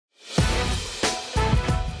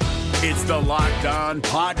It's the Locked On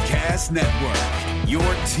Podcast Network, your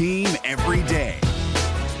team every day.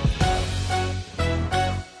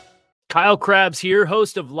 Kyle Krabs here,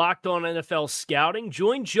 host of Locked On NFL Scouting.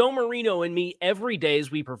 Join Joe Marino and me every day as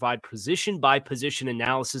we provide position-by-position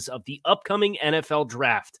analysis of the upcoming NFL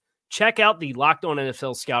Draft. Check out the Locked On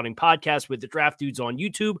NFL Scouting podcast with the Draft Dudes on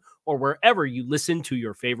YouTube or wherever you listen to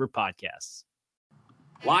your favorite podcasts.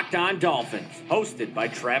 Locked On Dolphins, hosted by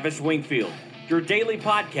Travis Wingfield, your daily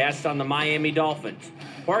podcast on the Miami Dolphins,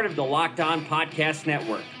 part of the Locked On Podcast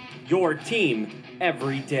Network, your team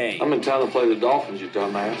every day. I'm in town to play the Dolphins, you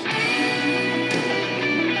dumbass.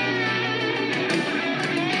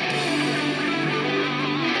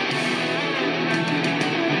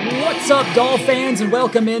 What's up, Doll fans, and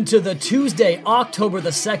welcome into the Tuesday, October the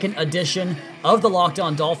 2nd edition of the Locked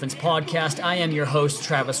On Dolphins podcast. I am your host,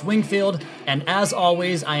 Travis Wingfield, and as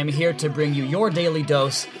always, I am here to bring you your daily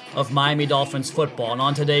dose of Miami Dolphins football. And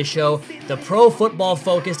on today's show, the pro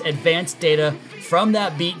football-focused advanced data from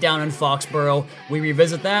that beatdown in Foxborough. We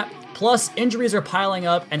revisit that. Plus, injuries are piling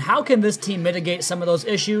up, and how can this team mitigate some of those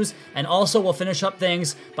issues? And also, we'll finish up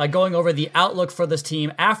things by going over the outlook for this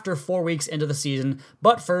team after 4 weeks into the season.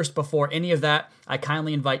 But first, before any of that, I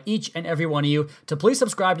kindly invite each and every one of you to please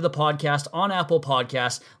subscribe to the podcast on Apple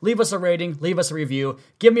Podcasts. Leave us a rating, leave us a review.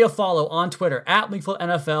 Give me a follow on Twitter at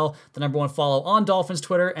WingfieldNFL, the #1 follow on Dolphins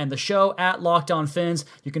Twitter, and the show at Locked On Fins.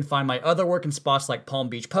 You can find my other work in spots like Palm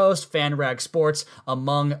Beach Post, FanRag Sports,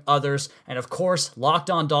 among others. And of course,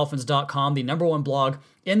 LockedOnDolphins.com, the #1 blog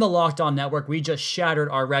in the Locked On Network. We just shattered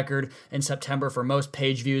our record in September for most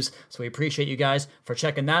page views, so we appreciate you guys for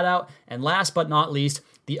checking that out. And last but not least,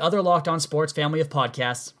 the other Locked On Sports family of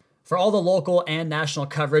podcasts for all the local and national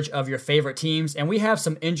coverage of your favorite teams. And we have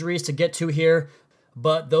some injuries to get to here,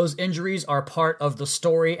 but those injuries are part of the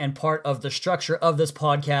story and part of the structure of this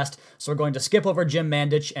podcast. So we're going to skip over Jim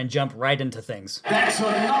Mandich and jump right into things. That's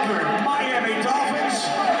another Miami Dolphins.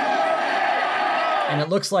 And it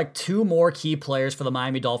looks like two more key players for the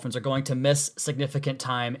Miami Dolphins are going to miss significant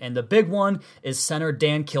time. And the big one is center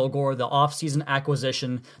Dan Kilgore. The offseason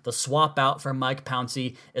acquisition, the swap out for Mike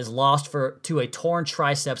Pouncey, is lost to a torn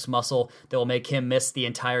triceps muscle that will make him miss the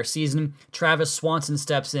entire season. Travis Swanson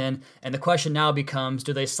steps in, and the question now becomes,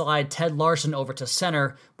 do they slide Ted Larson over to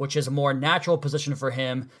center, which is a more natural position for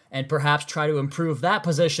him, and perhaps try to improve that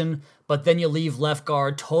position? But then you leave left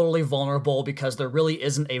guard totally vulnerable because there really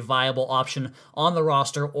isn't a viable option on the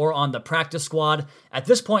roster or on the practice squad. At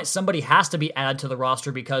this point, somebody has to be added to the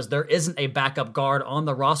roster because there isn't a backup guard on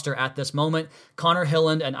the roster at this moment. Connor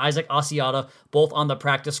Hilland and Isaac Asiata, both on the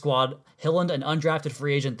practice squad. Hilland, an undrafted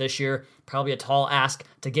free agent this year, probably a tall ask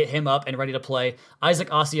to get him up and ready to play. Isaac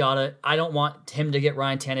Asiata, I don't want him to get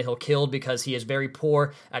Ryan Tannehill killed because he is very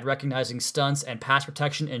poor at recognizing stunts and pass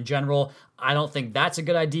protection in general. I don't think that's a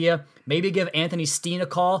good idea. Maybe give Anthony Steen a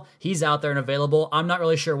call. He's out there and available. I'm not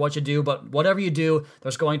really sure what you do, but whatever you do,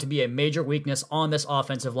 there's going to be a major weakness on this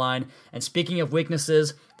offensive line. And speaking of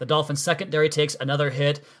weaknesses, the Dolphins secondary takes another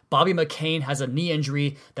hit. Bobby McCain has a knee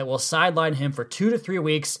injury that will sideline him for 2 to 3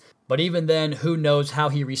 weeks. But even then, who knows how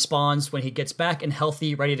he responds when he gets back and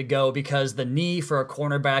healthy, ready to go, because the knee for a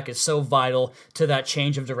cornerback is so vital to that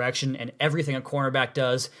change of direction and everything a cornerback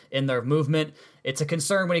does in their movement. It's a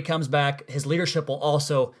concern when he comes back. His leadership will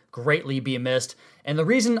also greatly be missed. And the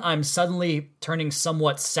reason I'm suddenly turning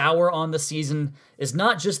somewhat sour on the season is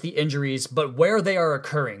not just the injuries, but where they are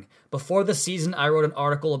occurring. Before the season, I wrote an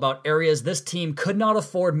article about areas this team could not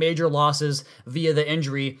afford major losses via the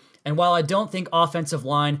injury. And while I don't think offensive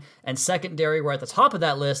line and secondary were at the top of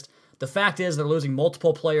that list, the fact is they're losing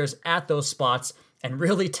multiple players at those spots and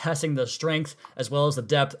really testing the strength as well as the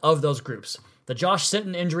depth of those groups. The Josh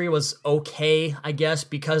Sitton injury was okay, I guess,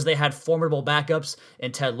 because they had formidable backups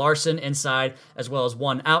in Ted Larson inside as well as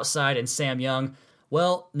one outside in Sam Young.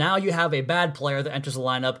 Well, now you have a bad player that enters the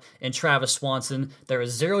lineup in Travis Swanson. There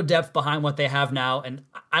is zero depth behind what they have now, and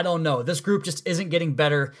I don't know. This group just isn't getting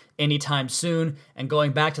better anytime soon. And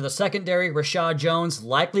going back to the secondary, Rashad Jones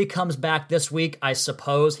likely comes back this week, I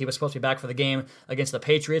suppose. He was supposed to be back for the game against the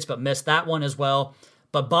Patriots, but missed that one as well.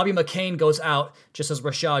 But Bobby McCain goes out just as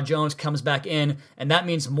Rashad Jones comes back in, and that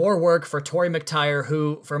means more work for Torrey McTyer,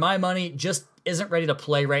 who, for my money, just isn't ready to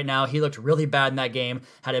play right now. He looked really bad in that game,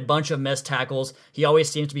 had a bunch of missed tackles. He always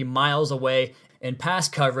seems to be miles away in pass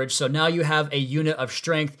coverage, so now you have a unit of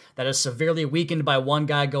strength that is severely weakened by one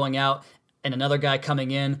guy going out and another guy coming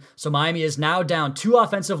in. So Miami is now down 2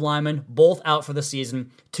 offensive linemen, both out for the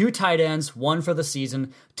season, 2 tight ends, 1 for the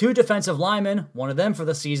season, 2 defensive linemen, 1 of them for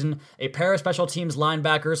the season, a pair of special teams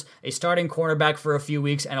linebackers, a starting cornerback for a few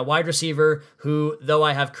weeks, and a wide receiver who, though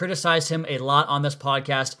I have criticized him a lot on this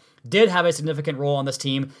podcast, did have a significant role on this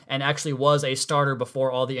team and actually was a starter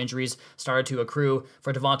before all the injuries started to accrue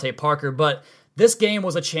for Devontae Parker. But this game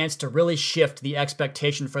was a chance to really shift the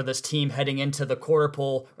expectation for this team heading into the quarter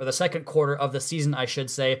pole, or the second quarter of the season, I should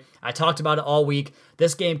say. I talked about it all week.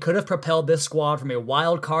 This game could have propelled this squad from a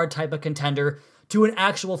wild card type of contender to an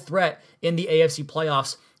actual threat in the AFC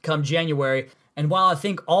playoffs come January. And while I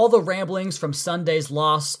think all the ramblings from Sunday's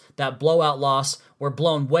loss, that blowout loss, were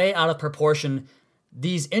blown way out of proportion,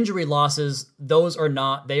 these injury losses, those are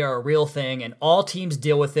not. They are a real thing, and all teams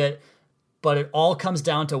deal with it. But it all comes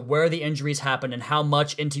down to where the injuries happen and how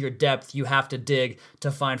much into your depth you have to dig to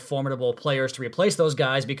find formidable players to replace those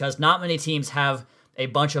guys, because not many teams have a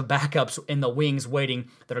bunch of backups in the wings waiting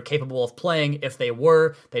that are capable of playing. If they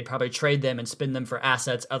were, they'd probably trade them and spin them for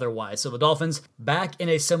assets otherwise. So the Dolphins back in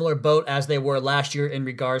a similar boat as they were last year in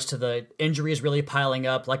regards to the injuries really piling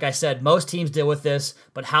up. Like I said, most teams deal with this,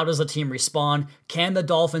 but how does the team respond? Can the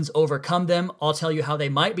Dolphins overcome them? I'll tell you how they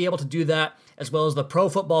might be able to do that, as well as the Pro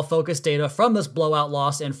Football Focus data from this blowout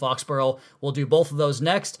loss in Foxborough. We'll do both of those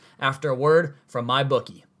next after a word from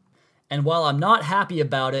MyBookie. And while I'm not happy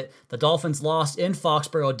about it, the Dolphins' loss in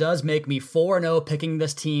Foxborough does make me 4-0 picking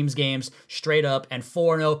this team's games straight up and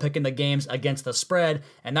 4-0 picking the games against the spread.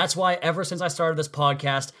 And that's why ever since I started this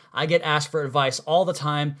podcast, I get asked for advice all the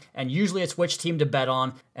time, and usually it's which team to bet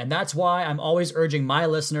on. And that's why I'm always urging my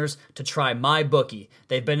listeners to try MyBookie.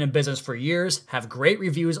 They've been in business for years, have great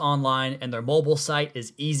reviews online, and their mobile site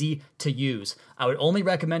is easy to use. I would only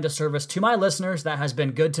recommend a service to my listeners that has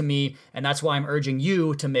been good to me, and that's why I'm urging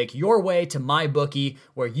you to make your way to MyBookie,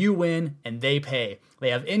 where you win and they pay. They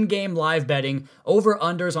have in-game live betting,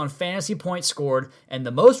 over-unders on fantasy points scored, and the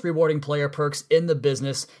most rewarding player perks in the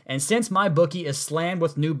business. And since MyBookie is slammed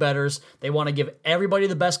with new bettors, they want to give everybody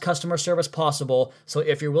the best customer service possible. So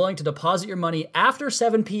if you're willing to deposit your money after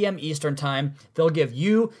 7 p.m. Eastern Time, they'll give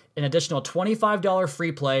you an additional $25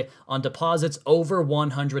 free play on deposits over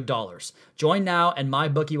 $100. Join now, and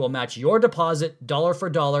MyBookie will match your deposit dollar for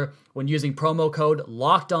dollar when using promo code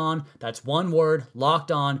LOCKEDON, that's one word,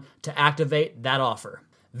 LOCKEDON, to activate that offer.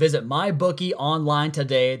 Visit MyBookie online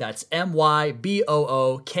today, that's MyBookie,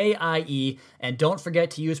 and don't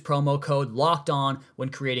forget to use promo code LOCKEDON when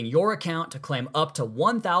creating your account to claim up to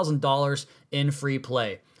 $1,000 in free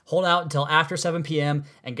play. Hold out until after 7 p.m.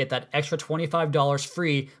 and get that extra $25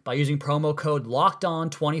 free by using promo code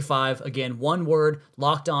LOCKEDON25. Again, one word,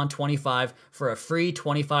 LOCKEDON25, for a free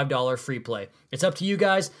 $25 free play. It's up to you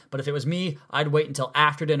guys, but if it was me, I'd wait until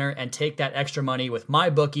after dinner and take that extra money with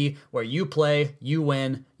MyBookie, where you play, you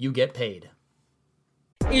win, you get paid.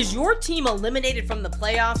 Is your team eliminated from the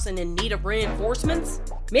playoffs and in need of reinforcements?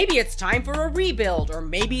 Maybe it's time for a rebuild, or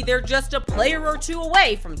maybe they're just a player or two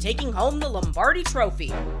away from taking home the Lombardi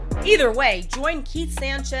Trophy. Either way, join Keith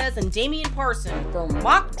Sanchez and Damian Parson for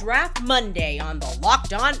Mock Draft Monday on the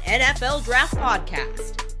Locked On NFL Draft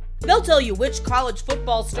Podcast. They'll tell you which college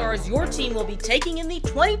football stars your team will be taking in the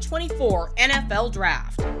 2024 NFL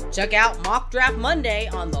Draft. Check out Mock Draft Monday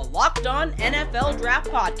on the Locked On NFL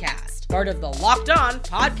Draft Podcast, part of the Locked On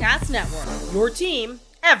Podcast Network, your team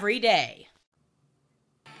every day.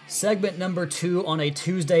 Segment number 2 on a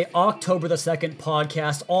Tuesday, October the 2nd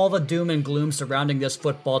podcast. All the doom and gloom surrounding this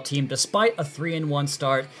football team. Despite a 3-1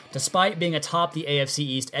 start, despite being atop the AFC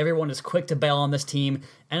East, everyone is quick to bail on this team.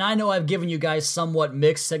 And I know I've given you guys somewhat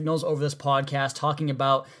mixed signals over this podcast, talking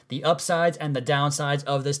about the upsides and the downsides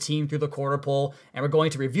of this team through the quarter pole. And we're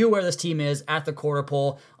going to review where this team is at the quarter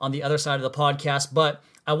pole on the other side of the podcast. But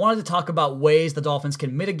I wanted to talk about ways the Dolphins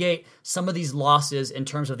can mitigate some of these losses in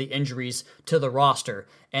terms of the injuries to the roster.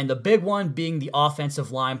 And the big one being the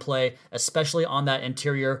offensive line play, especially on that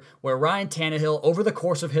interior, where Ryan Tannehill, over the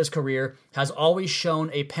course of his career, has always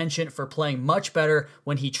shown a penchant for playing much better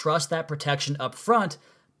when he trusts that protection up front.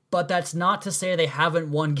 But that's not to say they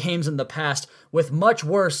haven't won games in the past with much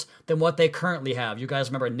worse than what they currently have. You guys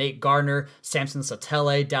remember Nate Gardner, Samson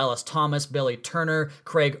Satele, Dallas Thomas, Billy Turner,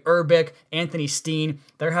 Craig Urbick, Anthony Steen.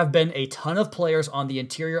 There have been a ton of players on the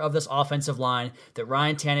interior of this offensive line that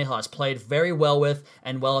Ryan Tannehill has played very well with,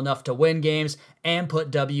 and well enough to win games and put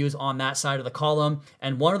W's on that side of the column.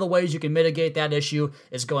 And one of the ways you can mitigate that issue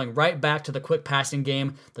is going right back to the quick passing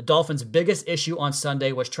game. The Dolphins' biggest issue on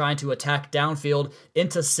Sunday was trying to attack downfield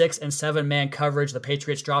into 6 and 7 man coverage. The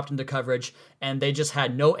Patriots dropped into coverage, and they just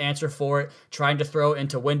had no answer for it, trying to throw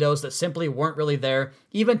into windows that simply weren't really there.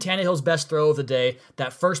 Even Tannehill's best throw of the day,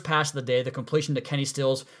 that first pass of the day, the completion to Kenny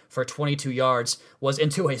Stills for 22 yards, was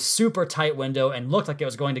into a super tight window and looked like it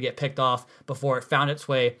was going to get picked off before it found its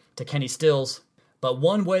way to Kenny Stills. But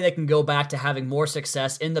one way they can go back to having more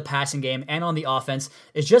success in the passing game and on the offense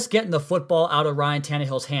is just getting the football out of Ryan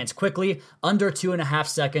Tannehill's hands quickly, under 2.5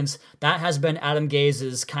 seconds. That has been Adam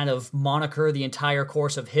Gaze's kind of moniker the entire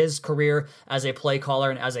course of his career as a play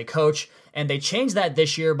caller and as a coach. And they changed that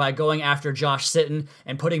this year by going after Josh Sitton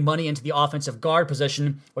and putting money into the offensive guard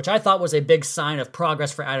position, which I thought was a big sign of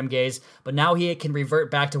progress for Adam Gase. But now he can revert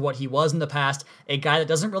back to what he was in the past, a guy that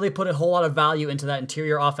doesn't really put a whole lot of value into that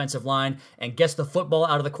interior offensive line and gets the football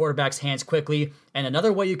out of the quarterback's hands quickly. And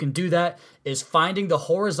another way you can do that is finding the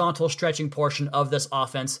horizontal stretching portion of this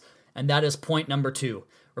offense, and that is point number 2.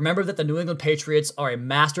 Remember that the New England Patriots are a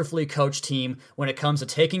masterfully coached team when it comes to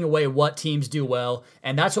taking away what teams do well,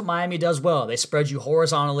 and that's what Miami does well. They spread you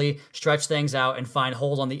horizontally, stretch things out, and find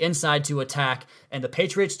holes on the inside to attack, and the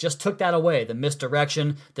Patriots just took that away. The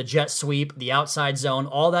misdirection, the jet sweep, the outside zone,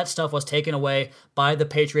 all that stuff was taken away by the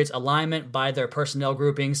Patriots' alignment, by their personnel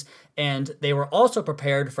groupings, and they were also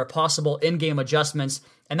prepared for possible in-game adjustments,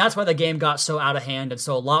 and that's why the game got so out of hand and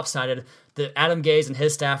so lopsided. That Adam Gase and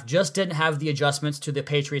his staff just didn't have the adjustments to the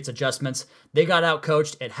Patriots' adjustments. They got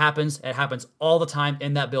out-coached. It happens. It happens all the time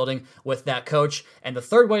in that building with that coach. And the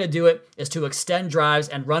third way to do it is to extend drives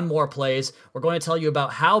and run more plays. We're going to tell you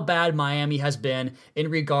about how bad Miami has been in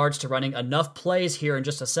regards to running enough plays here in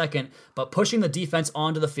just a second, but pushing the defense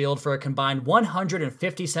onto the field for a combined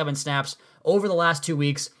 157 snaps over the last 2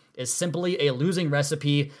 weeks is simply a losing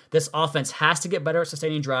recipe. This offense has to get better at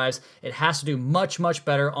sustaining drives. It has to do much, much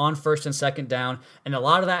better on first and second down, and a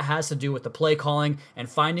lot of that has to do with the play calling and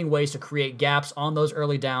finding ways to create gaps on those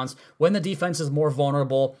early downs when the defense is more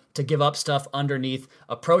vulnerable to give up stuff underneath.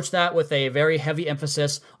 Approach that with a very heavy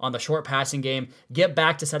emphasis on the short passing game. Get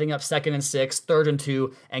back to setting up 2nd and 6, 3rd and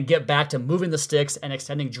 2, and get back to moving the sticks and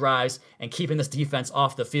extending drives and keeping this defense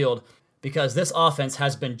off the field. Because this offense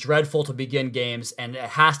has been dreadful to begin games, and it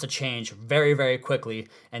has to change very, very quickly.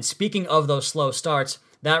 And speaking of those slow starts,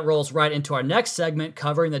 that rolls right into our next segment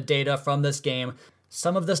covering the data from this game.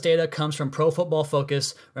 Some of this data comes from Pro Football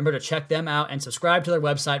Focus. Remember to check them out and subscribe to their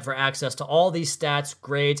website for access to all these stats,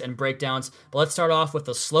 grades, and breakdowns. But let's start off with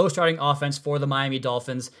the slow starting offense for the Miami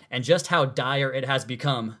Dolphins and just how dire it has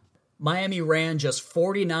become. Miami ran just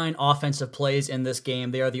 49 offensive plays in this game.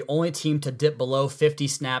 They are the only team to dip below 50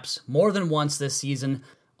 snaps more than once this season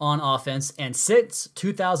on offense. And since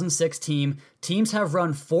 2016, teams have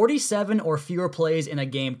run 47 or fewer plays in a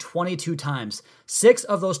game 22 times. 6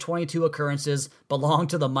 of those 22 occurrences belong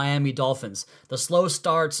to the Miami Dolphins. The slow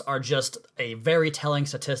starts are just a very telling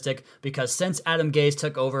statistic because since Adam Gase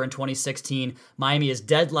took over in 2016, Miami is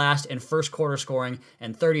dead last in first quarter scoring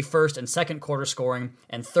and 31st in second quarter scoring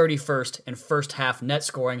and 31st in first half net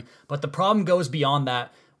scoring. But the problem goes beyond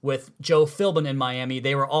that. With Joe Philbin in Miami,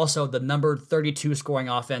 they were also the number 32 scoring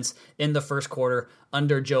offense in the first quarter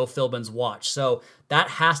under Joe Philbin's watch. So that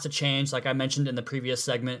has to change, like I mentioned in the previous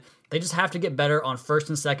segment. They just have to get better on first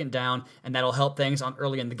and second down, and that'll help things on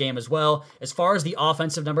early in the game as well. As far as the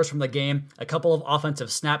offensive numbers from the game, a couple of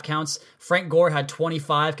offensive snap counts. Frank Gore had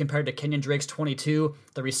 25 compared to Kenyon Drake's 22.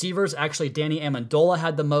 The receivers, actually Danny Amendola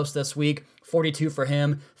had the most this week, 42 for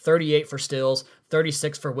him, 38 for Stills,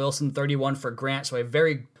 36 for Wilson, 31 for Grant. So a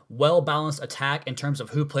very well-balanced attack in terms of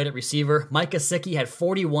who played at receiver. Mike Gesicki had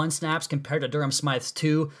 41 snaps compared to Durham Smythe's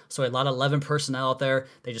 2, so a lot of 11 personnel out there.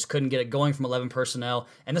 They just couldn't get it going from 11 personnel.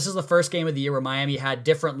 And this is the first game of the year where Miami had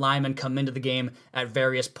different linemen come into the game at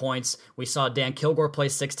various points. We saw Dan Kilgore play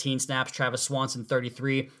 16 snaps, Travis Swanson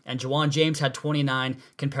 33, and Juwan James had 29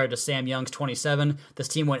 compared to Sam Young's 27. This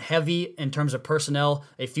team went heavy in terms of personnel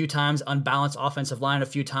a few times, unbalanced offensive line a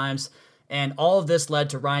few times. And all of this led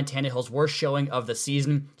to Ryan Tannehill's worst showing of the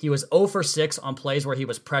season. He was 0 for 6 on plays where he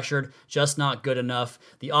was pressured, just not good enough.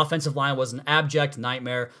 The offensive line was an abject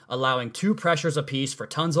nightmare, allowing 2 pressures apiece for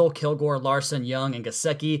Tunzel, Kilgore, Larson, Young, and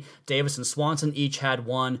Gesicki. Davis and Swanson each had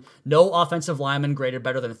 1. No offensive lineman graded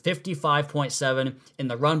better than 55.7 in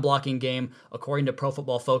the run blocking game, according to Pro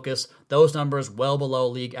Football Focus. Those numbers well below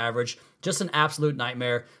league average. Just an absolute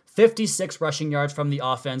nightmare. 56 rushing yards from the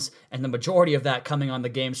offense, and the majority of that coming on the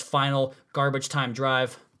game's final garbage time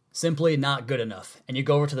drive. Simply not good enough. And you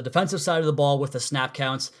go over to the defensive side of the ball with the snap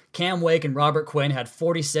counts. Cam Wake and Robert Quinn had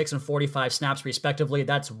 46 and 45 snaps respectively.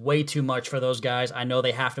 That's way too much for those guys. I know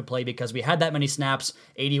they have to play because we had that many snaps,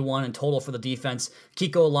 81 in total for the defense.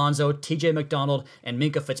 Kiko Alonso, TJ McDonald, and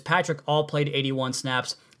Minka Fitzpatrick all played 81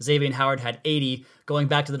 snaps. Xavier Howard had 80. Going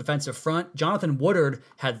back to the defensive front, Jonathan Woodard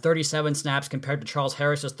had 37 snaps compared to Charles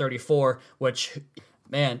Harris's 34, which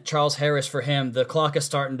Man, Charles Harris, for him, the clock is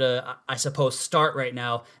starting to, I suppose, start right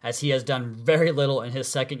now, as he has done very little in his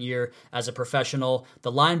second year as a professional.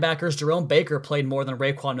 The linebackers, Jerome Baker played more than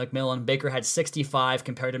Raekwon McMillan. Baker had 65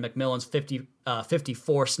 compared to McMillan's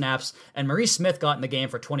 54 snaps, and Maurice Smith got in the game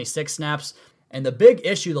for 26 snaps. And the big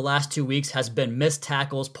issue the last 2 weeks has been missed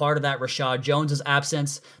tackles, part of that Rashad Jones'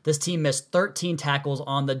 absence. This team missed 13 tackles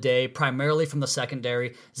on the day, primarily from the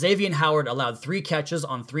secondary. Xavier Howard allowed 3 catches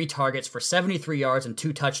on 3 targets for 73 yards and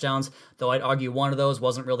 2 touchdowns, though I'd argue one of those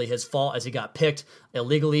wasn't really his fault as he got picked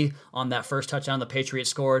illegally on that first touchdown the Patriots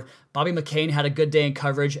scored. Bobby McCain had a good day in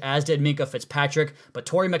coverage, as did Minkah Fitzpatrick, but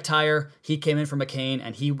Torrey McTyer, he came in for McCain,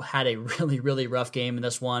 and he had a really, really rough game in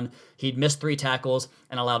this one. He'd missed 3 tackles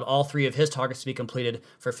and allowed all 3 of his targets to be completed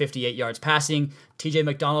for 58 yards passing. TJ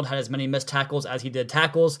McDonald had as many missed tackles as he did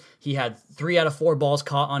tackles. He had 3 out of 4 balls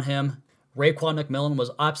caught on him. Raekwon McMillan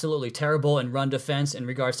was absolutely terrible in run defense in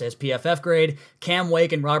regards to his PFF grade. Cam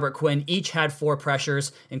Wake and Robert Quinn each had 4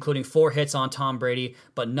 pressures, including 4 hits on Tom Brady,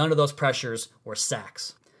 but none of those pressures were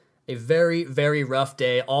sacks. A very, very rough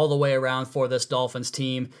day all the way around for this Dolphins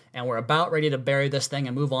team, and we're about ready to bury this thing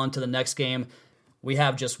and move on to the next game. We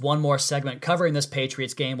have just one more segment covering this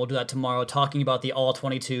Patriots game. We'll do that tomorrow, talking about the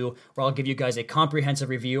All-22, where I'll give you guys a comprehensive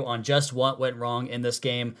review on just what went wrong in this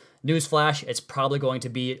game. Newsflash, it's probably going to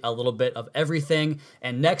be a little bit of everything.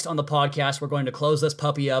 And next on the podcast, we're going to close this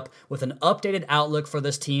puppy up with an updated outlook for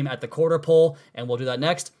this team at the quarter pole, and we'll do that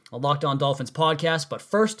next on Locked On Dolphins podcast. But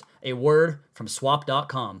first, a word from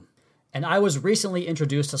Swap.com. And I was recently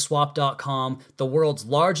introduced to Swap.com, the world's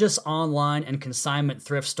largest online and consignment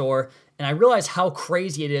thrift store, and I realized how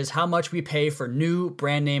crazy it is how much we pay for new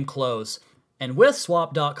brand name clothes. And with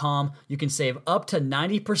Swap.com, you can save up to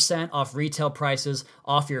 90% off retail prices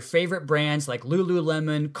off your favorite brands like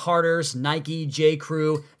Lululemon, Carter's, Nike,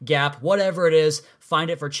 J.Crew, Gap, whatever it is. Find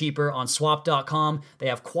it for cheaper on Swap.com. They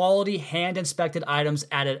have quality, hand-inspected items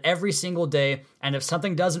added every single day, and if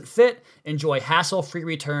something doesn't fit, enjoy hassle-free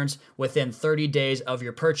returns within 30 days of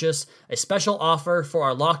your purchase. A special offer for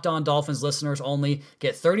our Locked On Dolphins listeners only.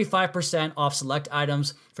 Get 35% off select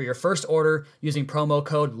items for your first order using promo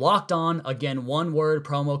code LOCKEDON. Again, one word,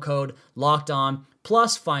 promo code LOCKEDON.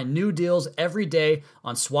 Plus, find new deals every day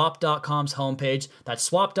on Swap.com's homepage. That's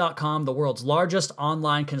Swap.com, the world's largest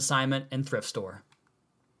online consignment and thrift store.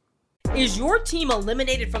 Is your team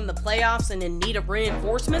eliminated from the playoffs and in need of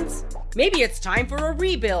reinforcements? Maybe it's time for a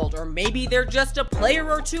rebuild, or maybe they're just a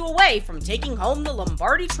player or 2 away from taking home the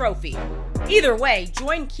Lombardi Trophy. Either way,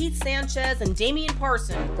 join Keith Sanchez and Damian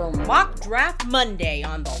Parson for Mock Draft Monday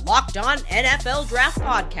on the Locked On NFL Draft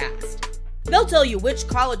Podcast. They'll tell you which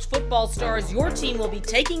college football stars your team will be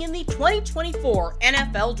taking in the 2024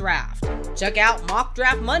 NFL Draft. Check out Mock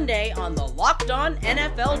Draft Monday on the Locked On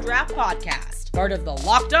NFL Draft Podcast, part of the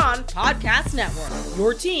Locked On Podcast Network,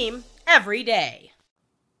 your team every day.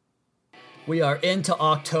 We are into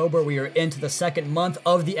October. We are into the second month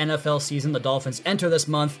of the NFL season. The Dolphins enter this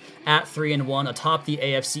month at 3-1 atop the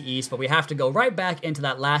AFC East, but we have to go right back into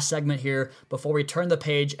that last segment here before we turn the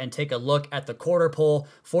page and take a look at the quarter pole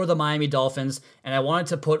for the Miami Dolphins. And I wanted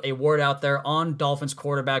to put a word out there on Dolphins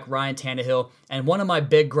quarterback Ryan Tannehill. And one of my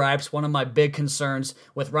big gripes, one of my big concerns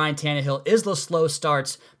with Ryan Tannehill is the slow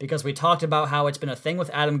starts, because we talked about how it's been a thing with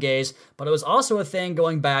Adam Gase, but it was also a thing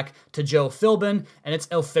going back to Joe Philbin, and it's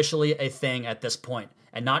officially a thing at this point,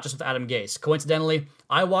 and not just with Adam Gase. Coincidentally,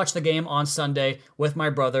 I watched the game on Sunday with my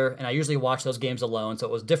brother, and I usually watch those games alone, so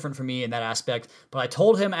it was different for me in that aspect. But I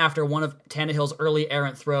told him after one of Tannehill's early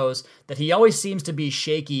errant throws that he always seems to be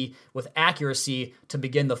shaky with accuracy to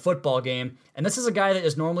begin the football game. And this is a guy that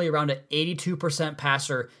is normally around an 82%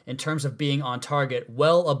 passer in terms of being on target,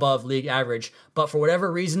 well above league average. But for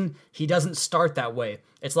whatever reason, he doesn't start that way.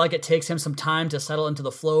 It's like it takes him some time to settle into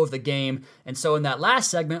the flow of the game. And so in that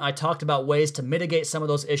last segment, I talked about ways to mitigate some of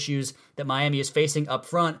those issues that Miami is facing up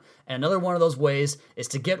front. And another one of those ways is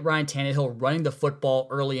to get Ryan Tannehill running the football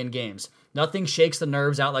early in games. Nothing shakes the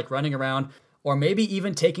nerves out like running around, or maybe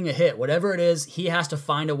even taking a hit. Whatever it is, he has to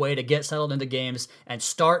find a way to get settled into games and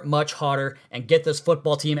start much harder and get this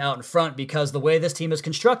football team out in front, because the way this team is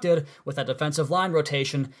constructed with that defensive line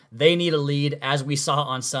rotation, they need a lead, as we saw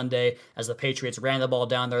on Sunday as the Patriots ran the ball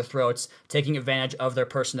down their throats, taking advantage of their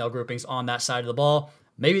personnel groupings on that side of the ball.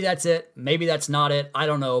 Maybe that's it. Maybe that's not it. I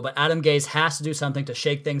don't know. But Adam Gase has to do something to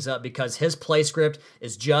shake things up, because his play script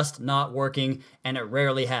is just not working, and it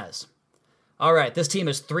rarely has. All right, this team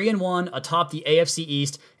is 3-1 atop the AFC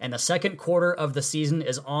East, and the second quarter of the season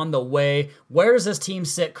is on the way. Where does this team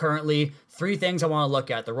sit currently? 3 things I want to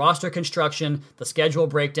look at: the roster construction, the schedule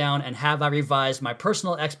breakdown, and have I revised my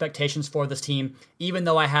personal expectations for this team, even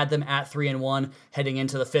though I had them at 3-1 heading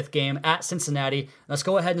into the 5th game at Cincinnati. Let's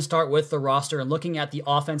go ahead and start with the roster and looking at the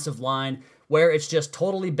offensive line, where it's just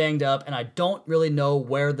totally banged up, and I don't really know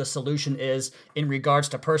where the solution is in regards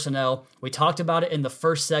to personnel. We talked about it in the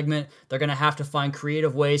first segment. They're going to have to find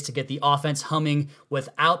creative ways to get the offense humming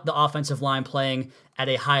without the offensive line playing at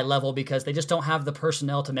a high level because they just don't have the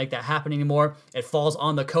personnel to make that happen anymore. It falls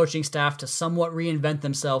on the coaching staff to somewhat reinvent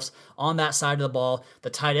themselves on that side of the ball. The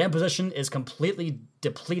tight end position is completely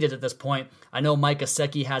depleted at this point. I know Mike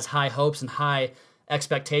Gesicki has high hopes and high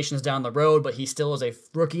expectations down the road, but he still is a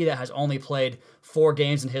rookie that has only played 4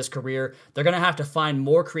 games in his career. They're going to have to find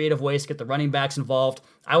more creative ways to get the running backs involved.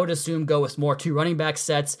 I would assume go with more 2 running back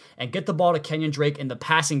sets and get the ball to Kenyon Drake in the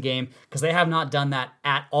passing game because they have not done that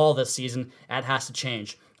at all this season. That has to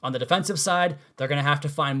change. On the defensive side, they're going to have to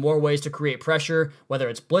find more ways to create pressure, whether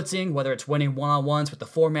it's blitzing, whether it's winning one-on-ones with the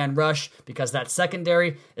 4-man rush, because that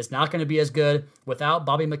secondary is not going to be as good without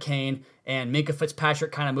Bobby McCain and Minkah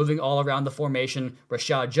Fitzpatrick kind of moving all around the formation.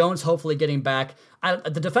 Rashad Jones hopefully getting back. The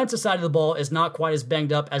defensive side of the ball is not quite as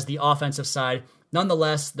banged up as the offensive side.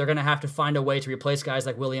 Nonetheless, they're going to have to find a way to replace guys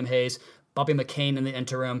like William Hayes, Bobby McCain in the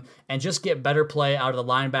interim, and just get better play out of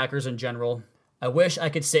the linebackers in general. I wish I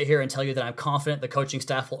could sit here and tell you that I'm confident the coaching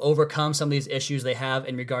staff will overcome some of these issues they have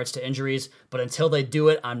in regards to injuries, but until they do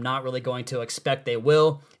it, I'm not really going to expect they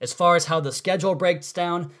will. As far as how the schedule breaks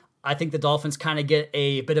down, I think the Dolphins kind of get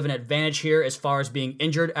a bit of an advantage here as far as being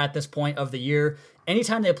injured at this point of the year.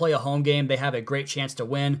 Anytime they play a home game, they have a great chance to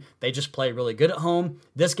win. They just play really good at home.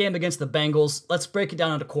 This game against the Bengals, let's break it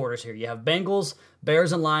down into quarters here. You have Bengals,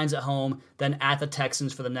 Bears, and Lions at home, then at the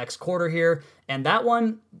Texans for the next quarter here. And that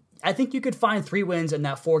one, I think you could find 3 wins in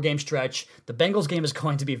that 4-game stretch. The Bengals game is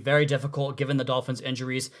going to be very difficult given the Dolphins'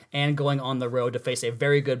 injuries and going on the road to face a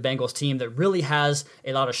very good Bengals team that really has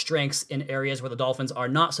a lot of strengths in areas where the Dolphins are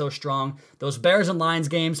not so strong. Those Bears and Lions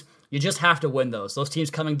games, you just have to win those. Those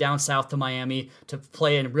teams coming down south to Miami to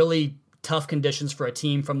play in really tough conditions for a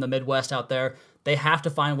team from the Midwest out there. They have to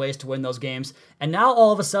find ways to win those games. And now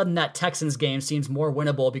all of a sudden that Texans game seems more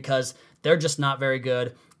winnable because they're just not very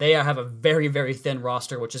good. They have a very, very thin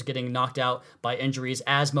roster, which is getting knocked out by injuries,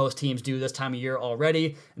 as most teams do this time of year already.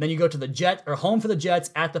 And then you go to the home for the Jets,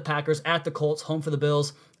 at the Packers, at the Colts, home for the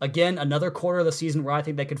Bills. Again, another quarter of the season where I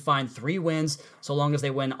think they could find 3 wins so long as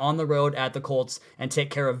they win on the road at the Colts and take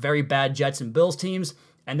care of very bad Jets and Bills teams.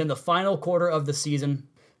 And then the final quarter of the season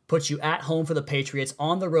puts you at home for the Patriots,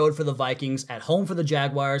 on the road for the Vikings, at home for the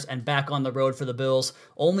Jaguars, and back on the road for the Bills.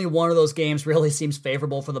 Only one of those games really seems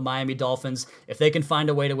favorable for the Miami Dolphins. If they can find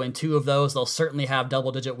a way to win 2 of those, they'll certainly have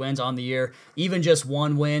double-digit wins on the year. Even just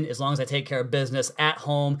 1 win, as long as they take care of business at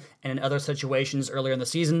home and in other situations earlier in the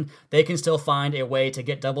season, they can still find a way to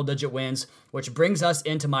get double-digit wins, which brings us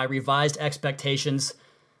into my revised expectations.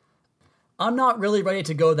 I'm not really ready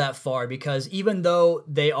to go that far because even though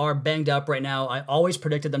they are banged up right now, I always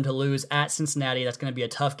predicted them to lose at Cincinnati. That's going to be a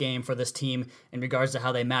tough game for this team in regards to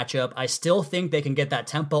how they match up. I still think they can get that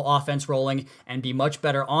tempo offense rolling and be much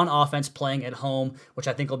better on offense playing at home, which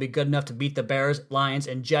I think will be good enough to beat the Bears, Lions,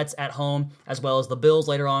 and Jets at home, as well as the Bills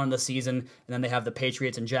later on in the season. And then they have the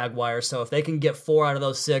Patriots and Jaguars. So if they can get 4 out of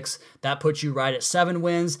those 6, that puts you right at 7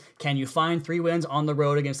 wins. Can you find 3 wins on the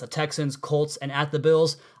road against the Texans, Colts, and at the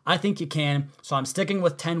Bills? I think you can, so I'm sticking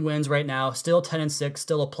with 10 wins right now, still 10-6,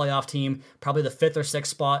 still a playoff team, probably the 5th or 6th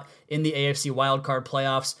spot in the AFC wildcard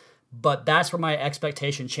playoffs, but that's where my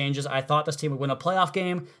expectation changes. I thought this team would win a playoff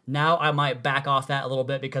game. Now I might back off that a little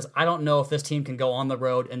bit because I don't know if this team can go on the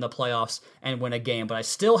road in the playoffs and win a game, but I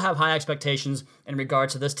still have high expectations in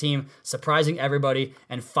regards to this team surprising everybody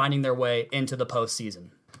and finding their way into the postseason.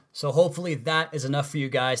 So hopefully that is enough for you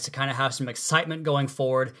guys to kind of have some excitement going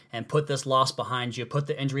forward and put this loss behind you, put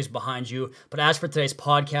the injuries behind you. But as for today's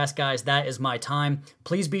podcast, guys, that is my time.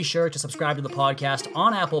 Please be sure to subscribe to the podcast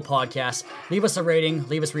on Apple Podcasts. Leave us a rating,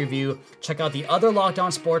 leave us a review. Check out the other Locked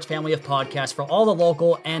On Sports family of podcasts for all the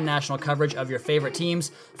local and national coverage of your favorite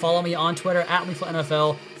teams. Follow me on Twitter at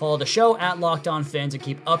LeafletNFL. Follow the show at Locked On Fins and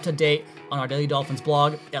keep up to date on our Daily Dolphins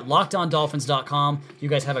blog at LockedOnDolphins.com. You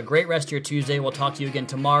guys have a great rest of your Tuesday. We'll talk to you again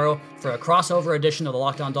tomorrow for a crossover edition of the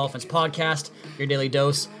Locked On Dolphins podcast, your daily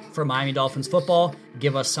dose for Miami Dolphins football.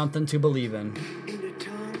 Give us something to believe in. In a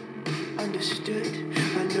tongue understood,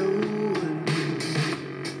 I know.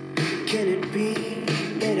 Can it be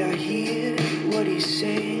that I hear what he's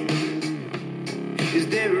saying? Is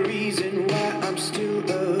there a reason why I'm still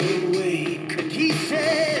awake? And he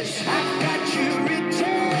says, I've got you.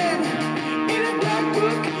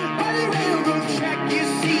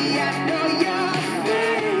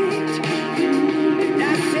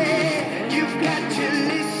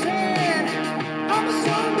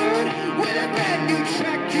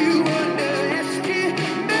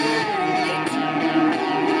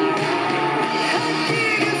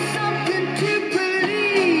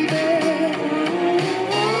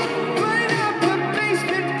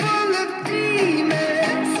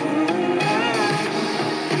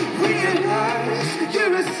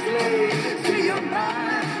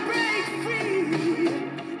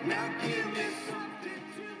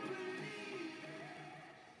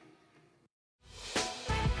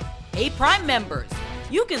 Hey, Prime members,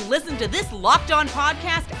 you can listen to this Locked On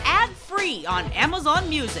podcast ad-free on Amazon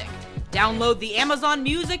Music. Download the Amazon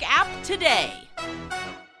Music app today.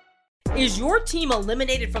 Is your team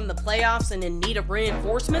eliminated from the playoffs and in need of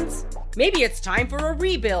reinforcements? Maybe it's time for a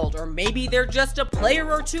rebuild, or maybe they're just a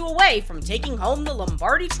player or two away from taking home the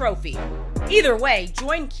Lombardi Trophy. Either way,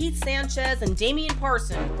 join Keith Sanchez and Damian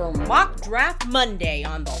Parson for Mock Draft Monday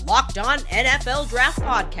on the Locked On NFL Draft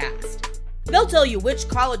Podcast. They'll tell you which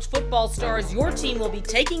college football stars your team will be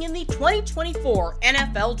taking in the 2024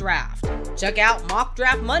 NFL Draft. Check out Mock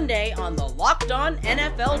Draft Monday on the Locked On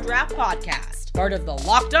NFL Draft Podcast, part of the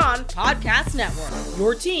Locked On Podcast Network.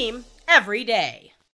 Your team every day.